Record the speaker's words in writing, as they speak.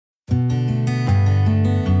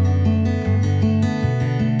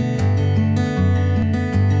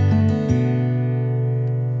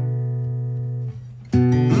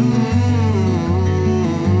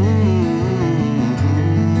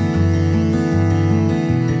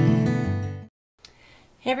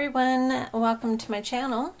Hey everyone, welcome to my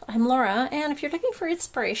channel. I'm Laura, and if you're looking for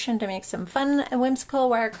inspiration to make some fun and whimsical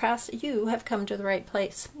wire crafts, you have come to the right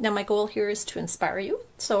place. Now my goal here is to inspire you,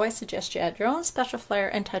 so I suggest you add your own special flair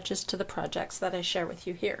and touches to the projects that I share with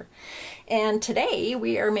you here. And today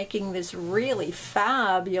we are making this really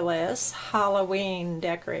fabulous Halloween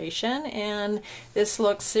decoration, and this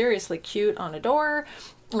looks seriously cute on a door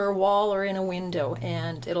or a wall or in a window,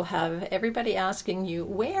 and it'll have everybody asking you,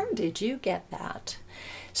 where did you get that?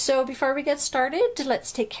 So before we get started,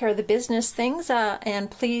 let's take care of the business things, and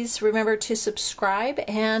please remember to subscribe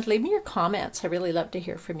and leave me your comments. I really love to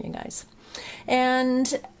hear from you guys.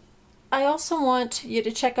 And I also want you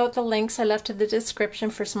to check out the links I left in the description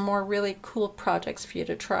for some more really cool projects for you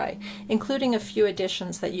to try, including a few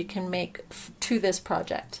additions that you can make to this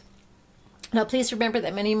project. Now please remember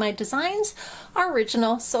that many of my designs are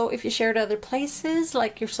original, so if you share it other places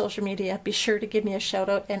like your social media, be sure to give me a shout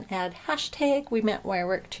out and add hashtag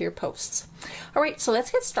 #WeMetWireWork to your posts. Alright, so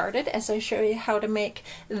let's get started as I show you how to make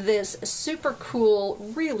this super cool,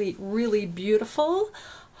 really beautiful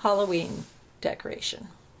Halloween decoration.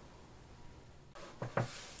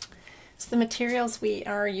 So the materials we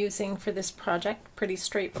are using for this project, pretty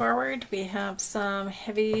straightforward. We have some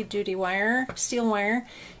heavy duty wire, steel wire,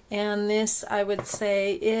 and this I would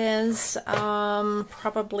say is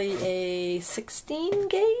probably a 16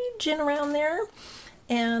 gauge in around there.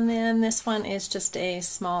 And then this one is just a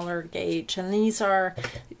smaller gauge. And these are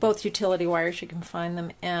both utility wires. You can find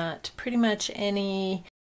them at pretty much any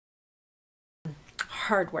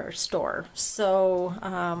hardware store. So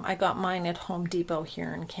I got mine at Home Depot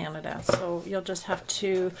here in Canada. So you'll just have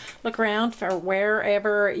to look around for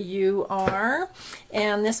wherever you are.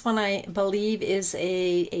 And this one I believe is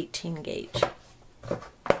a 18 gauge.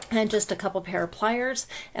 And just a couple pair of pliers,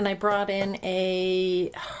 and I brought in a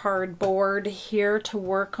hard board here to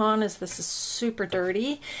work on, as this is super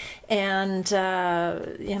dirty, and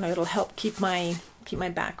you know, it'll help keep my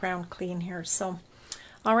background clean here. So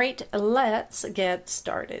all right, let's get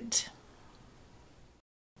started.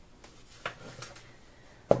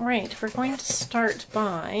 All right, we're going to start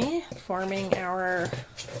by forming our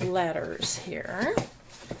letters here.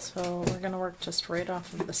 So we're going to work just right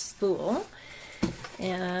off of the spool,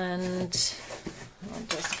 and I'll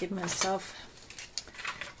just give myself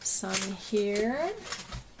some here.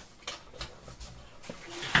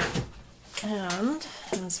 And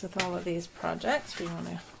as with all of these projects, we want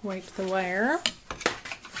to wipe the wire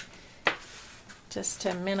just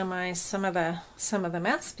to minimize some of the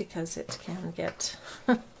mess, because it can get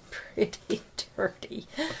pretty dirty.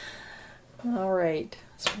 All right,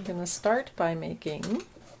 so we're going to start by making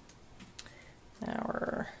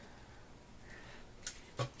our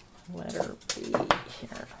letter B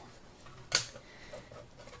here.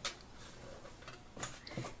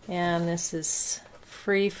 And this is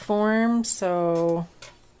free form, so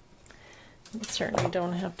we certainly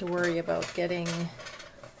don't have to worry about getting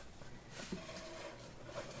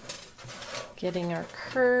our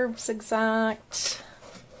curves exact,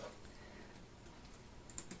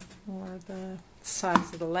 or the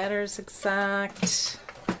size of the letters exact.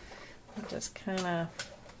 We'll just kind of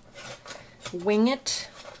wing it,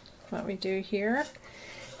 what we do here.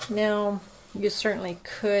 Now you certainly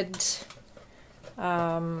could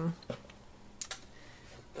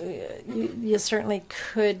you certainly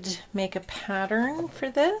could make a pattern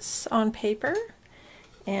for this on paper,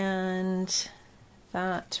 and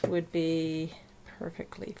that would be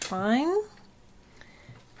perfectly fine.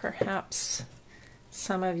 Perhaps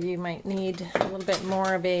some of you might need a little bit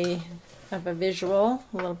more of a visual,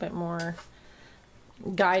 a little bit more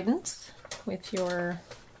guidance with your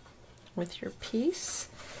piece,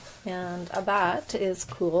 and that is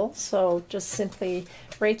cool. So just simply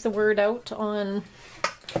write the word out on,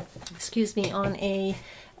 excuse me, on a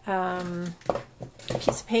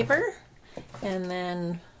piece of paper, and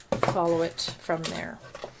then follow it from there.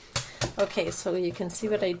 Okay, so you can see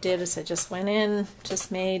what I did is I just went in,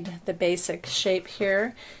 just made the basic shape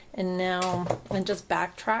here, and now I just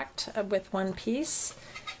backtracked with one piece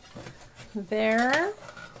there,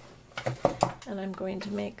 and I'm going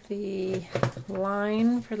to make the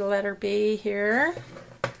line for the letter B here,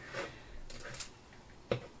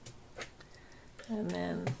 and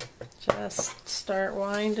then just start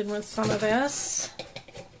winding with some of this.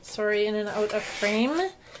 Sorry, in and out of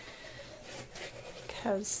frame,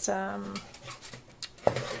 because of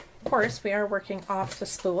course we are working off the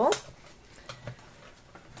spool.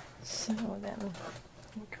 So then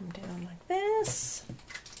we'll come down like this.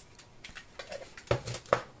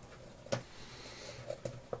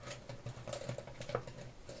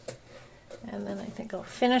 And then I think I'll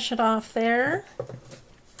finish it off there.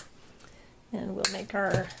 and we'll make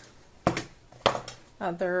our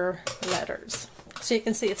other letters. So you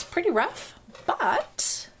can see it's pretty rough,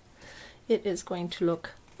 but it is going to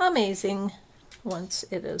look amazing once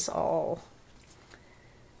it is all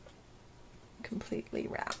completely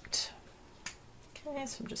wrapped. Okay,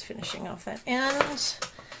 so I'm just finishing off that end.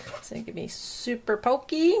 So it can be super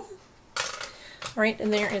pokey. All right,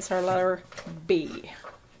 and there is our letter B.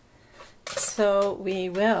 So we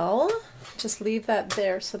will just leave that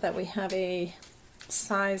there so that we have a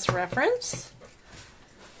size reference.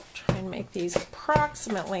 Try and make these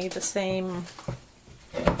approximately the same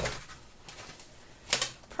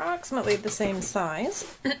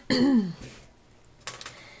size.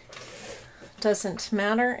 Doesn't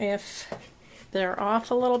matter if they're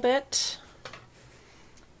off a little bit,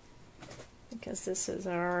 because this is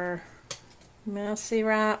our messy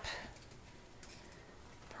wrap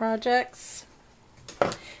projects.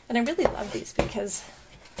 And I really love these because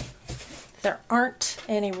there aren't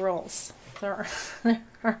any rules. There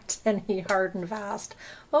aren't any hard and fast,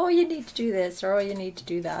 oh, you need to do this, or oh, you need to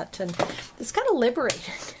do that. And it's kind of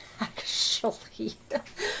liberating, actually.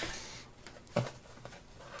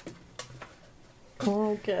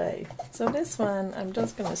 Okay, so this one I'm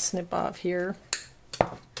just going to snip off here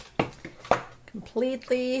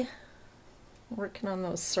completely. Working on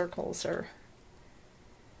those circles are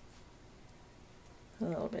a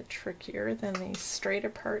little bit trickier than these straighter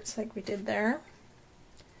parts like we did there.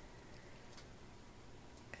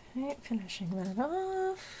 Okay, finishing that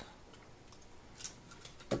off.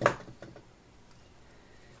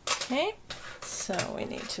 Okay, so we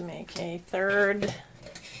need to make a third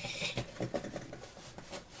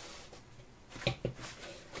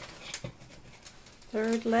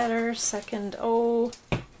letter, second O.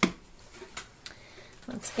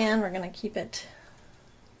 Once again, we're going to keep it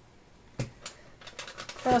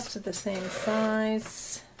close to the same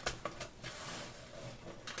size.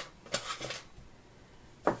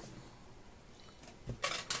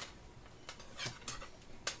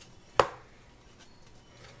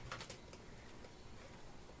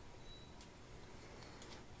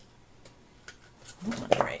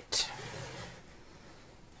 All right.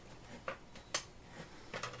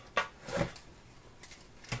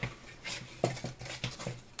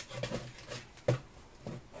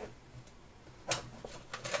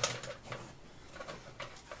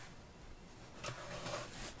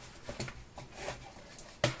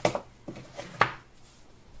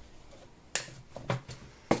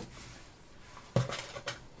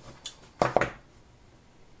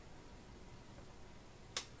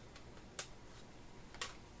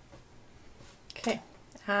 Okay,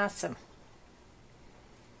 awesome.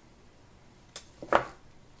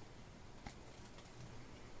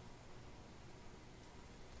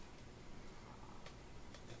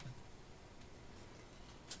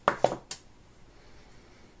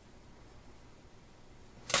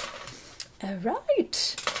 All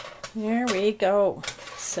right, there we go.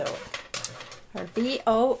 So our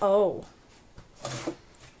BOO.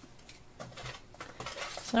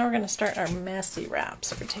 So now we're going to start our messy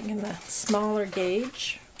wraps. We're taking the smaller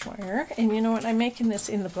gauge wire, and you know what, I'm making this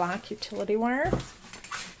in the black utility wire.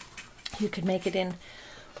 You could make it in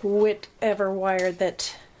whatever wire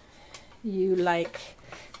that you like.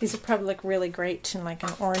 These would probably look really great in like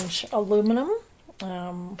an orange aluminum,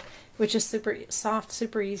 which is super soft,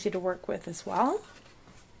 super easy to work with as well.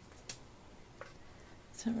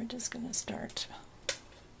 So we're just going to start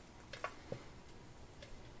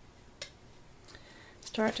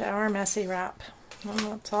our messy wrap. And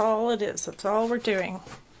that's all it is. That's all we're doing.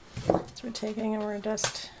 So we're taking and we're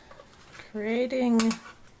just creating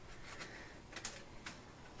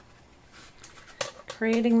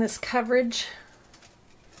this coverage.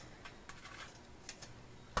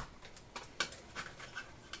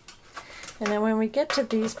 And then when we get to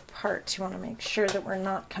these parts, you want to make sure that we're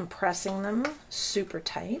not compressing them super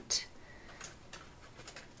tight.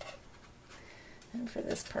 And for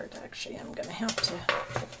this part, actually, I'm going to have to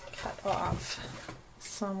cut off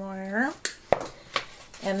somewhere.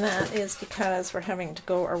 And that is because we're having to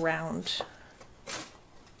go around,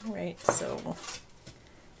 right? So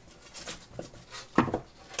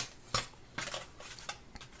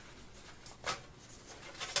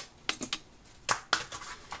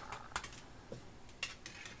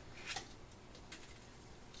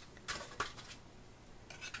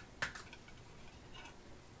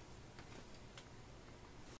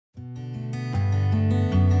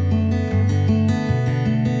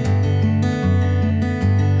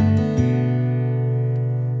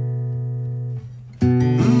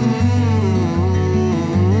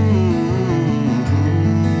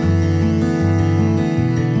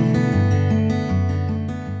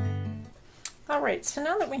Alright, so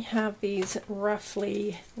now that we have these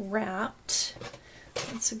roughly wrapped,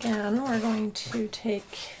 once again we're going to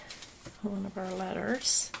take one of our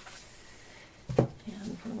letters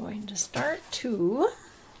and we're going to start here.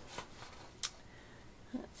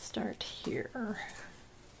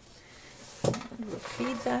 And we'll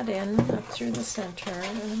feed that in up through the center,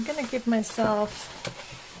 and I'm going to give myself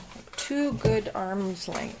 2 good arm's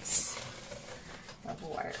lengths of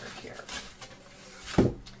wire here.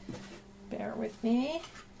 Bear with me.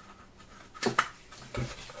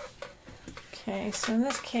 Okay, so in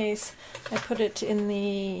this case I put it in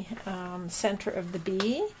the center of the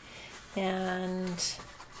bee, and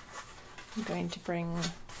I'm going to bring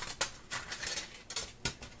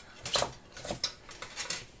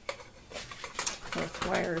both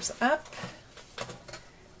wires up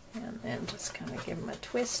and then just kind of give them a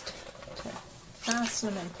twist to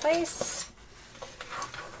fasten them in place.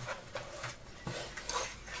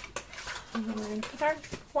 And then we're going to put our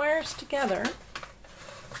wires together,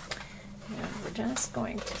 and we're just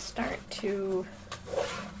going to start to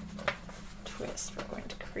twist. We're going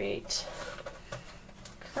to create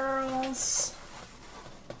curls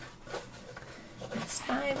and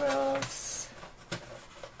spirals.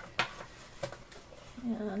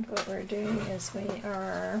 And what we're doing is we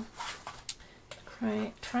are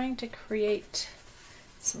trying to create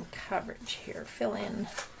some coverage here, fill in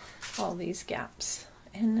all these gaps.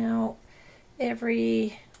 And now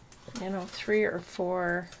every 3 or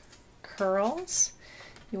 4 curls,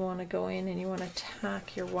 you want to go in and you want to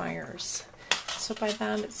tack your wires. So by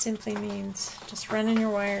that it simply means just running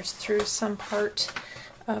your wires through some part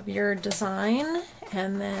of your design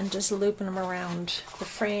and then just looping them around the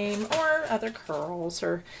frame or other curls,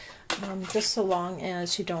 or just so long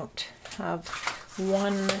as you don't have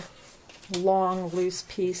one long loose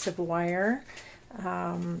piece of wire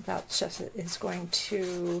that just is going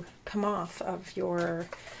to come off of your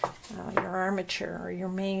armature or your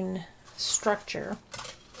main structure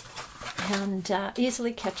and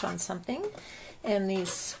easily catch on something, and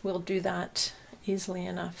these will do that easily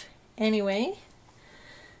enough anyway.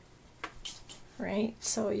 Right,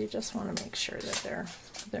 so you just want to make sure that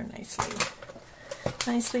they're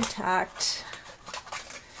nicely tacked,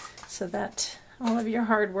 so that all of your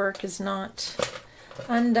hard work is not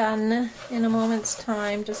undone in a moment's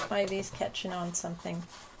time just by these catching on something.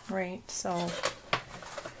 Right, so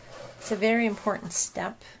it's a very important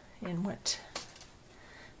step in what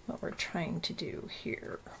we're trying to do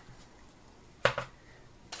here.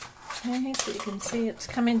 Okay, so you can see it's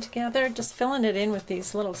coming together, just filling it in with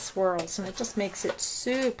these little swirls, and it just makes it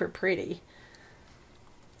super pretty.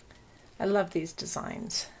 I love these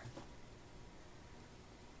designs.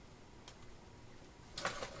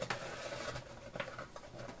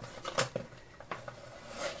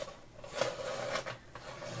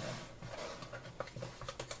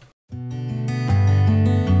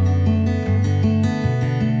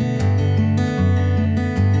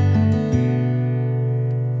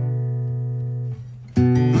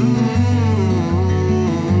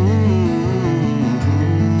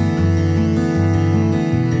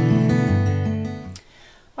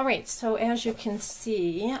 So as you can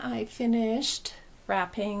see, I finished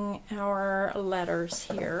wrapping our letters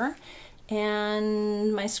here,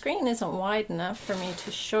 and my screen isn't wide enough for me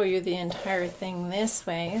to show you the entire thing this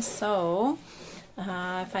way, so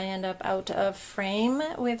if I end up out of frame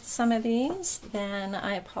with some of these, then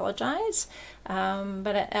I apologize,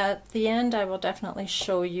 but at the end I will definitely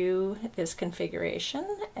show you this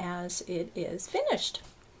configuration as it is finished.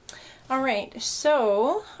 Alright,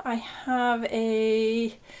 so I have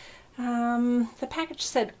the package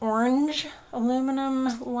said orange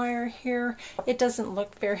aluminum wire here. It doesn't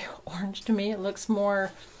look very orange to me. It looks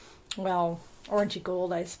more, well, orangey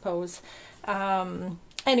gold, I suppose.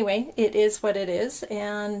 Anyway, it is what it is,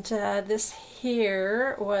 and this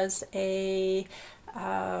here was a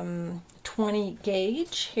 20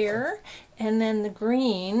 gauge here, and then the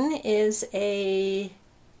green is a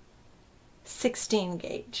 16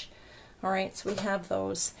 gauge. Alright, so we have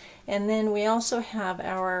those. And then we also have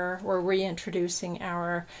we're reintroducing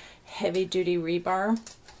our heavy duty rebar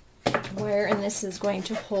wire, and this is going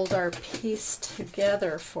to hold our piece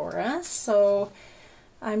together for us. So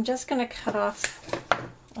I'm just going to cut off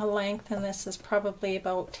a length, and this is probably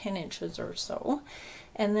about 10 inches or so.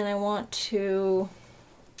 And then I want to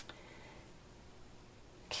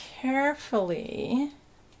carefully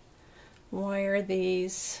wire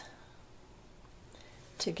these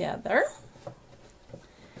together,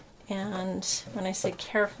 and when I say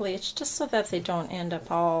carefully, it's just so that they don't end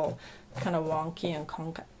up all kind of wonky and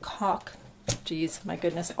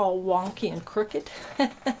all wonky and crooked.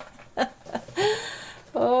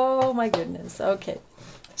 Oh my goodness. Okay,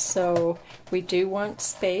 so we do want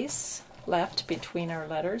space left between our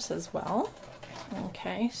letters as well.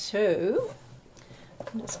 Okay, so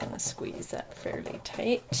I'm just going to squeeze that fairly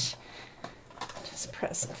tight. Just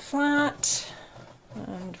press it flat,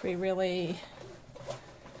 and we really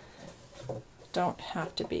don't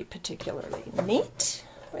have to be particularly neat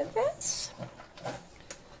with this.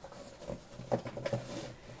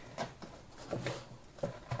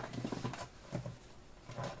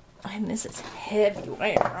 And this is heavy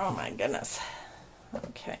wire, oh my goodness.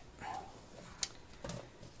 Okay.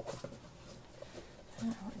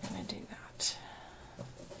 Now we're going to do that.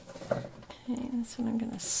 Okay, this one I'm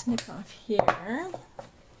going to snip off here.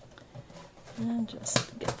 And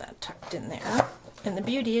just get that tucked in there. And the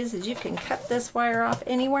beauty is you can cut this wire off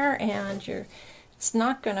anywhere, and it's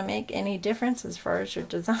not going to make any difference as far as your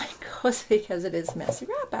design goes, because it is messy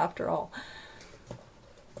wrap after all.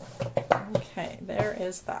 Okay, there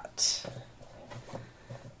is that.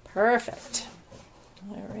 Perfect.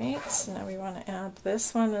 Alright, so now we want to add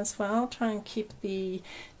this one as well. Try and keep the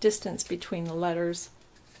distance between the letters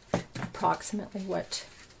approximately what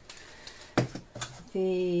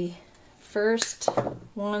the first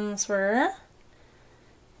ones were.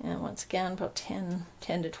 And once again, about 10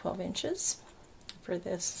 to 12 inches for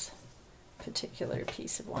this particular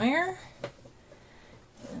piece of wire.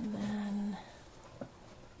 And then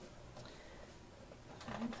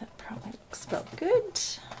that probably looks about good.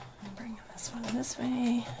 I'm bringing this one this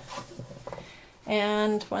way.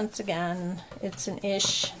 And once again, it's an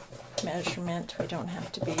ish measurement. We don't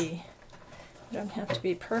have to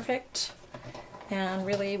be perfect. And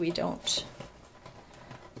really, we don't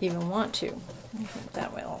even want to. I think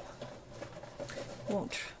that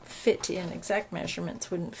won't fit in. Exact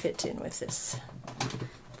measurements wouldn't fit in with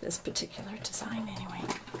this particular design anyway.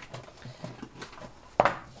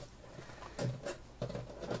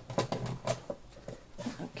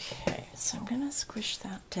 Okay, so I'm going to squish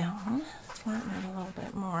that down, flatten it a little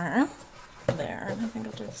bit more. There, and I think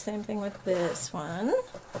I'll do the same thing with this one.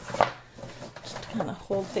 Just kind of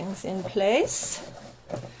hold things in place.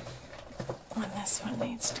 And this one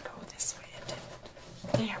needs to go this way.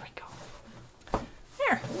 There we go.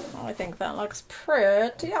 There. Well, I think that looks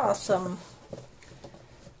pretty awesome.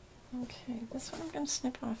 Okay, this one I'm going to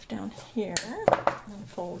snip off down here and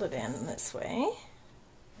fold it in this way.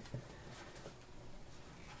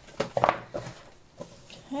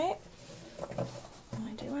 Okay.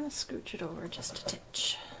 I do want to scooch it over just a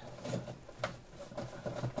titch.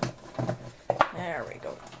 There we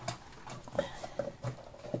go.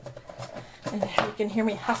 And you can hear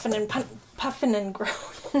me huffing and puffing and groaning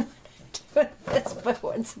when I'm doing this, but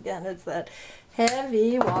once again, it's that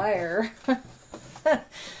heavy wire.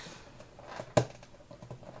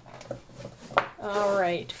 All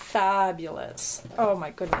right, fabulous. Oh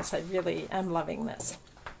my goodness, I really am loving this.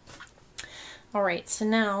 All right, so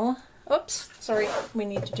now, oops, sorry, we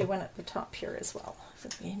need to do one at the top here as well. So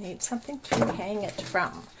we need something to hang it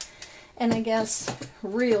from. And I guess,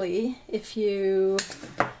 really, if you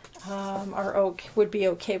would be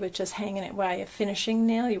okay with just hanging it by a finishing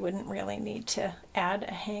nail, you wouldn't really need to add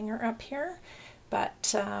a hanger up here.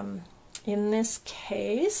 But in this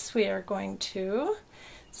case, we are going to,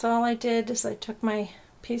 so all I did is I took my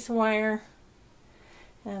piece of wire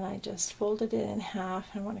and I just folded it in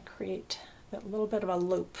half. I want to create a little bit of a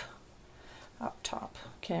loop up top.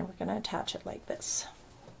 Okay, we're going to attach it like this.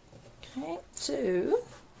 Okay, so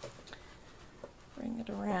bring it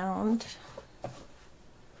around.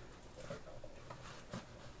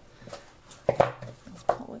 Let's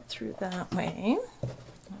pull it through that way.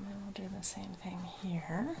 And then we'll do the same thing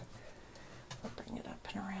here. We'll bring it up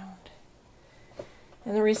and around.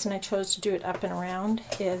 And the reason I chose to do it up and around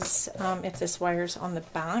is if this wire's on the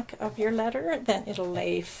back of your letter, then it'll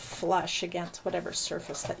lay flush against whatever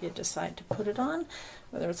surface that you decide to put it on,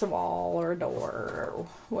 whether it's a wall or a door or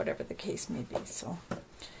whatever the case may be. So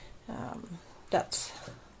that's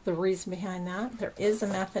the reason behind that. There is a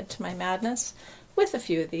method to my madness with a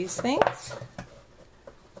few of these things.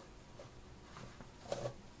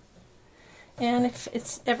 And if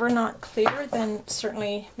it's ever not clear, then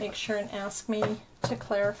certainly make sure and ask me to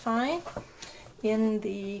clarify in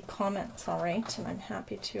the comments, all right? And I'm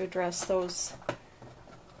happy to address those.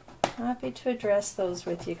 Happy to address those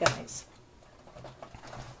with you guys.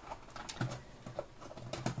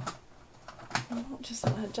 Just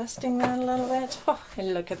adjusting that a little bit. Oh,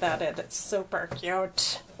 and look at that, it's super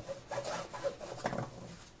cute.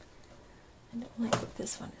 I don't like that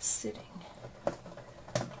this one is sitting.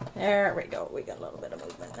 There we go, we got a little bit of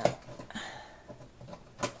movement now.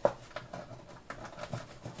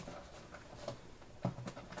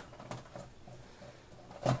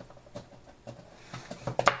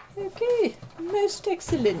 Okay, most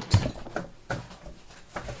excellent.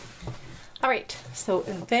 All right, so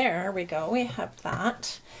there we go, we have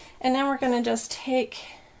that. And now we're going to just take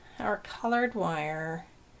our colored wire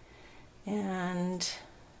and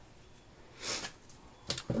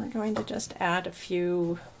we're going to just add a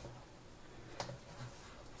few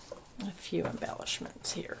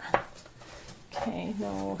embellishments here. Okay,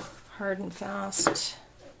 no hard and fast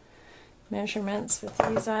measurements with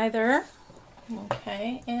these either.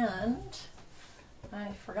 Okay, and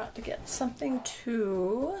I forgot to get something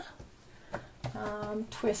to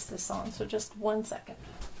twist this on, so just 1 second.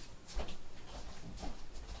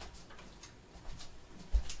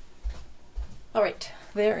 All right,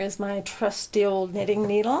 there is my trusty old knitting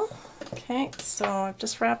needle. Okay, so I've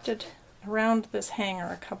just wrapped it around this hanger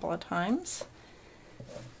a couple of times,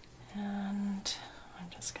 and I'm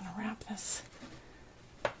just going to wrap this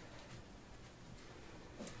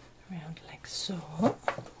around like so,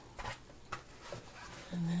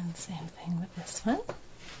 and then same thing with this one.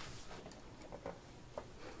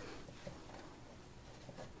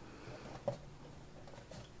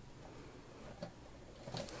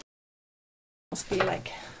 Must be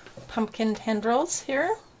like pumpkin tendrils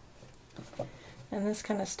here. And this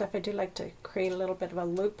kind of stuff, I do like to create a little bit of a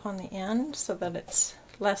loop on the end so that it's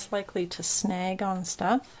less likely to snag on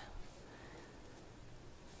stuff.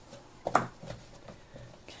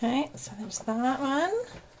 Okay, so there's that one.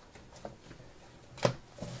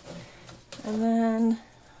 And then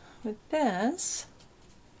with this,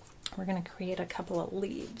 we're going to create a couple of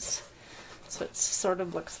leaves. So it sort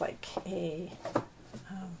of looks like a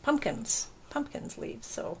pumpkins leaves.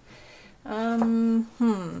 So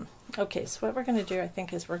okay, so what we're going to do, I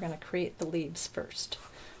think, is we're going to create the leaves first.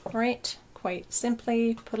 All right, quite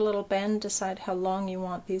simply, put a little bend, decide how long you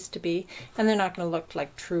want these to be, and they're not going to look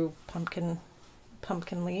like true pumpkin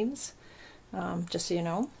leaves, just so you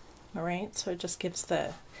know. All right, so it just gives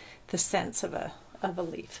the sense of a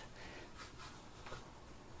leaf.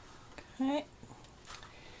 Okay,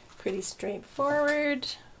 pretty straightforward.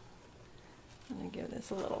 I'm going to give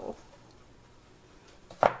this a little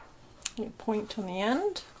point on the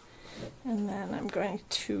end, and then I'm going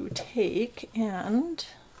to take and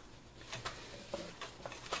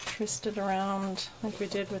twist it around like we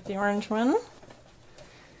did with the orange one.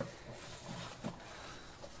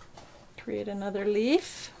 Create another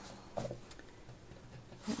leaf,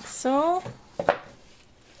 like so,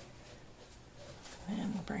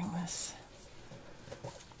 and bring this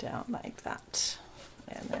down like that,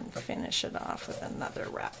 and then finish it off with another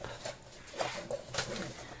wrap.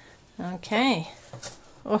 Okay,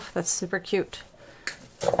 oh, that's super cute.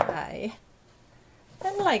 I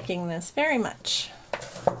am liking this very much.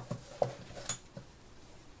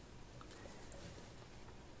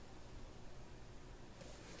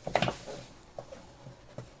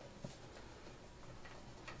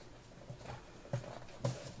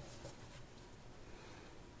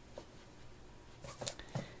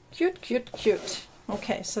 Cute, cute, cute.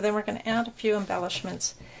 Okay, so then we're going to add a few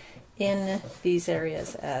embellishments in these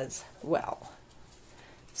areas as well.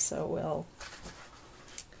 So we'll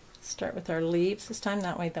start with our leaves this time,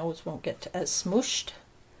 that way those won't get as smooshed.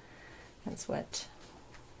 That's what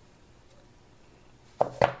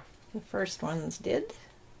the first ones did.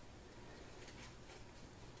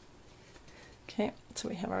 Okay, so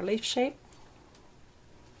we have our leaf shape.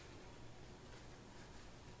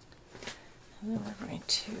 And then we're going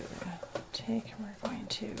to take and we're going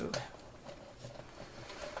to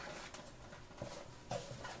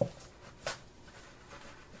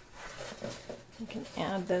we can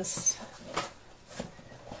add this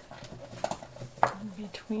in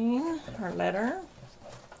between our letter,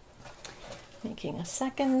 making a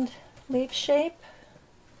second leaf shape.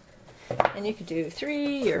 And you could do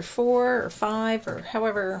 3 or 4 or 5 or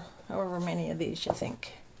however many of these you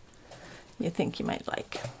think you might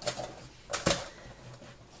like.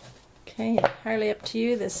 Okay, entirely up to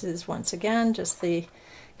you. This is once again just the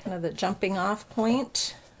kind of the jumping off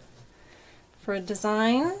point for a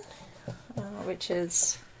design, which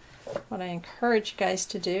is what I encourage you guys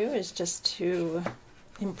to do, is just to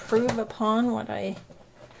improve upon what I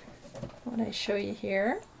show you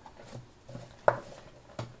here.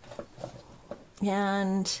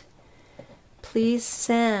 And please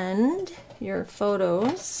send your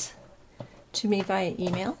photos to me via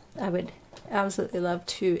email. I would absolutely love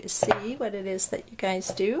to see what it is that you guys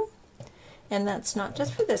do. And that's not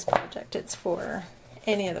just for this project, it's for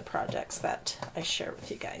any of the projects that I share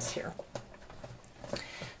with you guys here.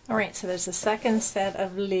 Alright, so there's a second set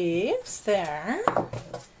of leaves there.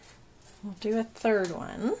 We'll do a third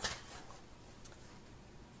one.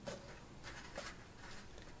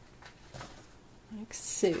 Like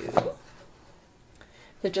so. so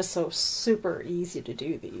they're just so super easy to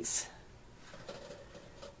do these.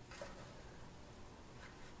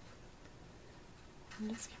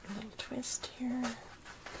 Just give it a little twist here.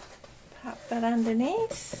 Pop that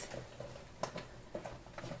underneath.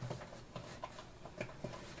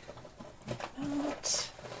 Like that.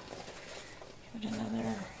 Give it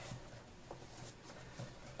another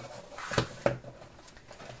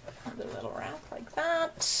little wrap like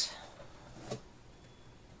that.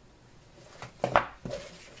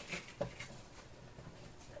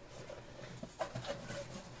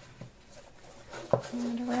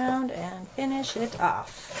 Turn it around and finish it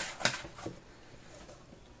off.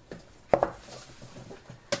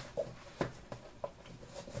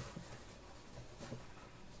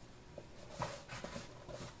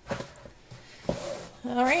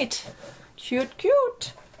 All right, cute,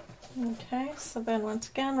 cute. Okay, so then once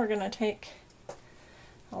again, we're going to take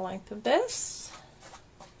the length of this.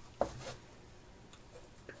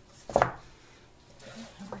 And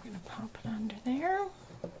we're going to pop it under there.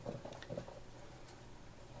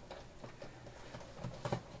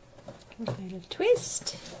 Give it a little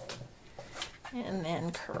twist. And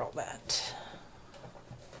then curl that.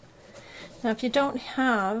 Now, if you don't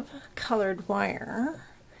have colored wire,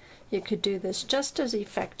 you could do this just as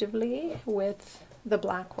effectively with the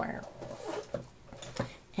black wire,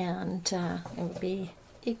 and it would be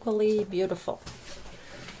equally beautiful.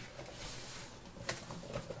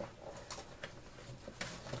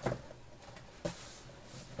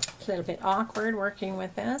 It's a little bit awkward working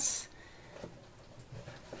with this,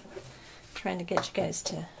 trying to get you guys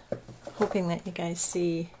to, hoping that you guys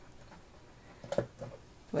see the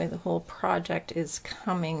way the whole project is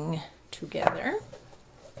coming together,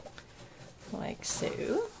 like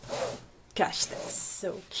so. Gosh, that's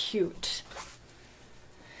so cute.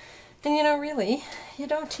 And you know, really, you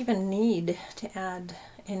don't even need to add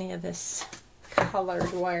any of this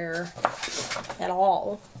colored wire at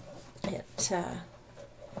all. It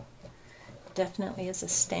definitely is a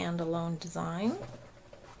standalone design.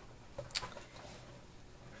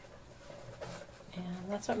 And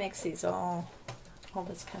that's what makes these all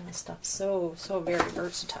this kind of stuff so very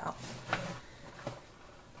versatile.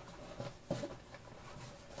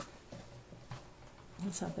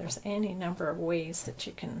 So there's any number of ways that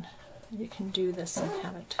you can do this and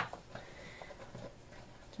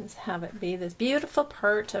have it be this beautiful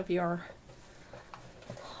part of your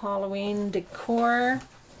Halloween decor.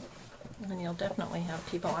 And you'll definitely have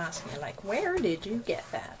people asking you, like, where did you get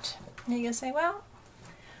that? And you can say, well,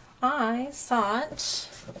 I saw it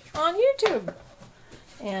on YouTube.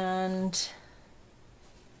 And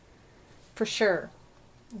for sure,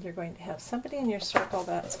 you're going to have somebody in your circle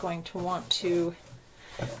that's going to want to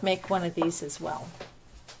make one of these as well.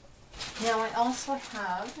 Now I also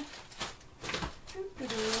have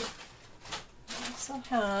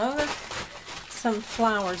some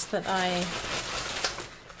flowers that I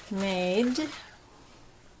made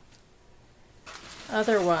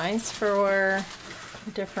otherwise for a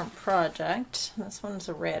different project. This one's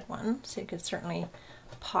a red one, so you could certainly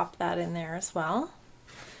pop that in there as well.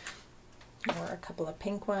 Or a couple of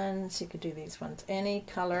pink ones. You could do these ones any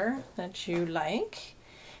color that you like.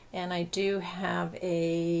 And I do have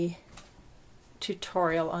a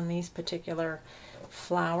tutorial on these particular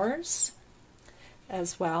flowers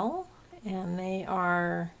as well. And they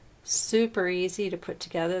are super easy to put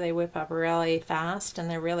together. They whip up really fast, and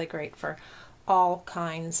they're really great for all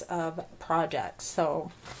kinds of projects.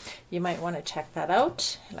 So you might want to check that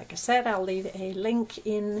out. Like I said, I'll leave a link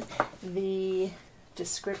in the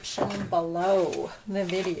description below the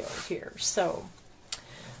video here. So,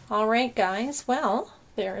 all right, guys. Well,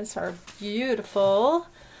 there is our beautiful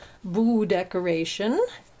boo decoration,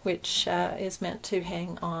 which is meant to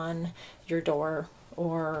hang on your door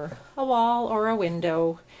or a wall or a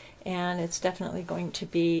window, and it's definitely going to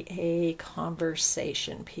be a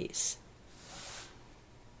conversation piece.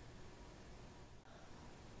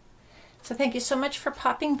 So thank you so much for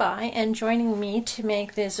popping by and joining me to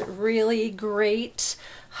make this really great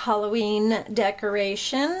Halloween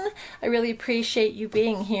decoration. I really appreciate you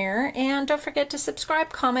being here, and don't forget to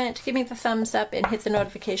subscribe, comment, give me the thumbs up, and hit the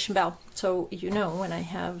notification bell so you know when I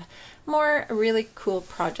have more really cool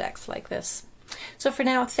projects like this. So for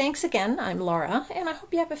now, thanks again. I'm Laura, and I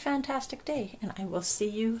hope you have a fantastic day, and I will see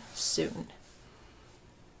you soon.